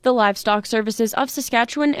The Livestock Services of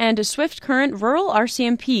Saskatchewan and Swift Current Rural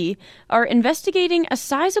RCMP are investigating a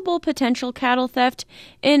sizable potential cattle theft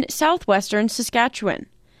in southwestern Saskatchewan.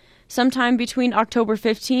 Sometime between October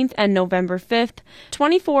 15th and November 5th,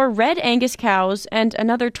 24 red Angus cows and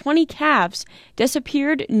another 20 calves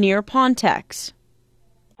disappeared near Pontex.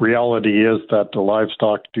 Reality is that the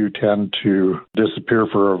livestock do tend to disappear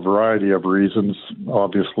for a variety of reasons.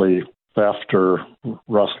 Obviously, theft or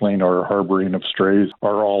rustling or harboring of strays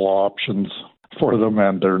are all options for them,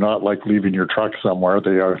 and they're not like leaving your truck somewhere.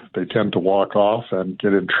 They tend to walk off and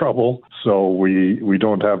get in trouble. So we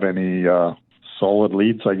don't have any solid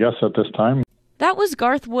leads, I guess, at this time. That was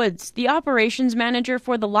Garth Woods, the operations manager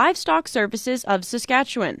for the Livestock Services of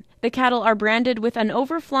Saskatchewan. The cattle are branded with an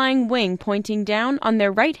overflying wing pointing down on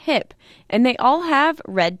their right hip, and they all have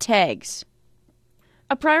red tags.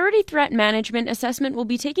 A priority threat management assessment will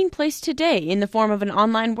be taking place today in the form of an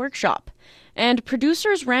online workshop, and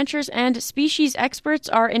producers, ranchers, and species experts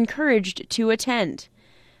are encouraged to attend.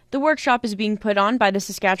 The workshop is being put on by the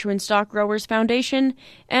Saskatchewan Stock Growers Foundation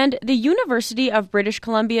and the University of British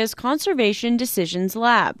Columbia's Conservation Decisions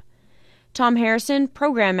Lab. Tom Harrison,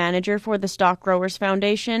 program manager for the Stock Growers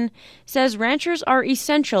Foundation, says ranchers are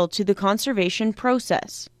essential to the conservation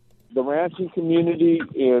process. The ranching community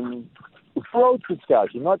throughout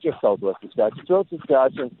Saskatchewan, not just southwest Saskatchewan, throughout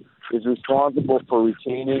Saskatchewan is responsible for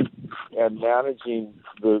retaining and managing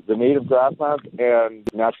the native grasslands and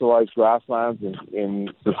naturalized grasslands in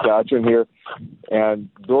Saskatchewan here. And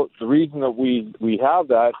the reason that we have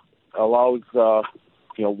that allows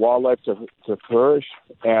wildlife to flourish,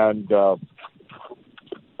 and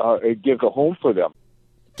it gives a home for them.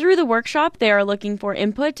 Through the workshop, they are looking for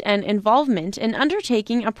input and involvement in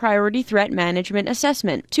undertaking a priority threat management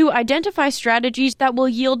assessment to identify strategies that will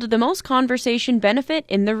yield the most conservation benefit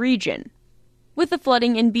in the region. With the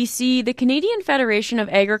flooding in BC, the Canadian Federation of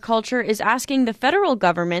Agriculture is asking the federal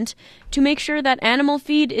government to make sure that animal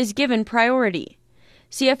feed is given priority.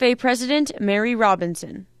 CFA President Mary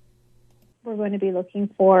Robinson. We're going to be looking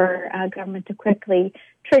for government to quickly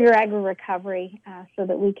trigger agri-recovery so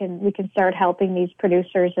that we can start helping these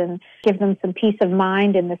producers and give them some peace of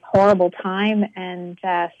mind in this horrible time, and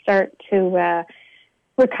start to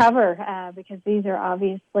recover because these are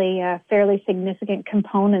obviously fairly significant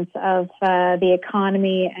components of the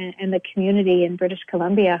economy and the community in British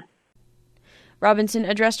Columbia. Robinson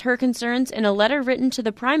addressed her concerns in a letter written to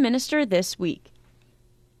the Prime Minister this week.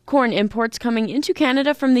 Corn imports coming into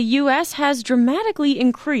Canada from the U.S. has dramatically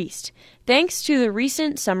increased, thanks to the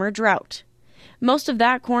recent summer drought. Most of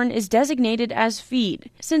that corn is designated as feed,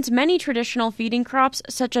 since many traditional feeding crops,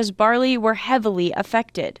 such as barley, were heavily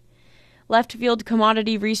affected. Leftfield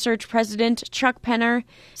Commodity Research President Chuck Penner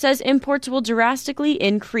says imports will drastically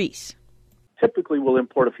increase. Typically, we'll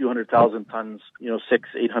import a few 100,000 tons,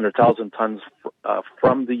 600,000-800,000 tons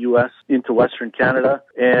from the U.S. into Western Canada,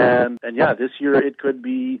 and this year it could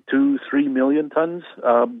be 2-3 million tons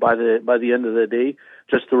by the end of the day,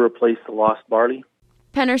 just to replace the lost barley.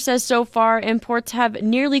 Penner says so far imports have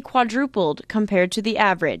nearly quadrupled compared to the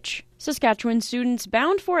average. Saskatchewan students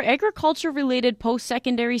bound for agriculture-related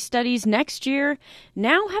post-secondary studies next year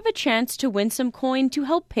now have a chance to win some coin to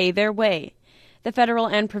help pay their way. The federal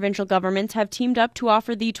and provincial governments have teamed up to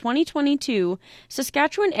offer the 2022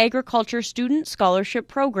 Saskatchewan Agriculture Student Scholarship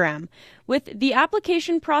Program, with the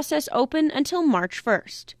application process open until March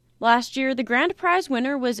 1st. Last year, the grand prize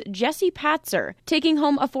winner was Jesse Patzer, taking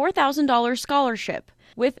home a $4,000 scholarship,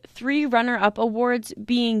 with 3 runner-up awards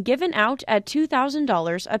being given out at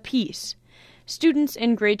 $2,000 apiece. Students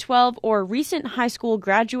in grade 12 or recent high school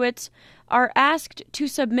graduates are asked to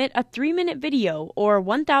submit a 3-minute video or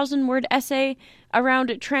 1,000-word essay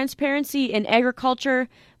around transparency in agriculture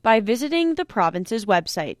by visiting the province's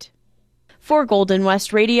website. For Golden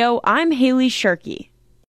West Radio, I'm Haley Shirky.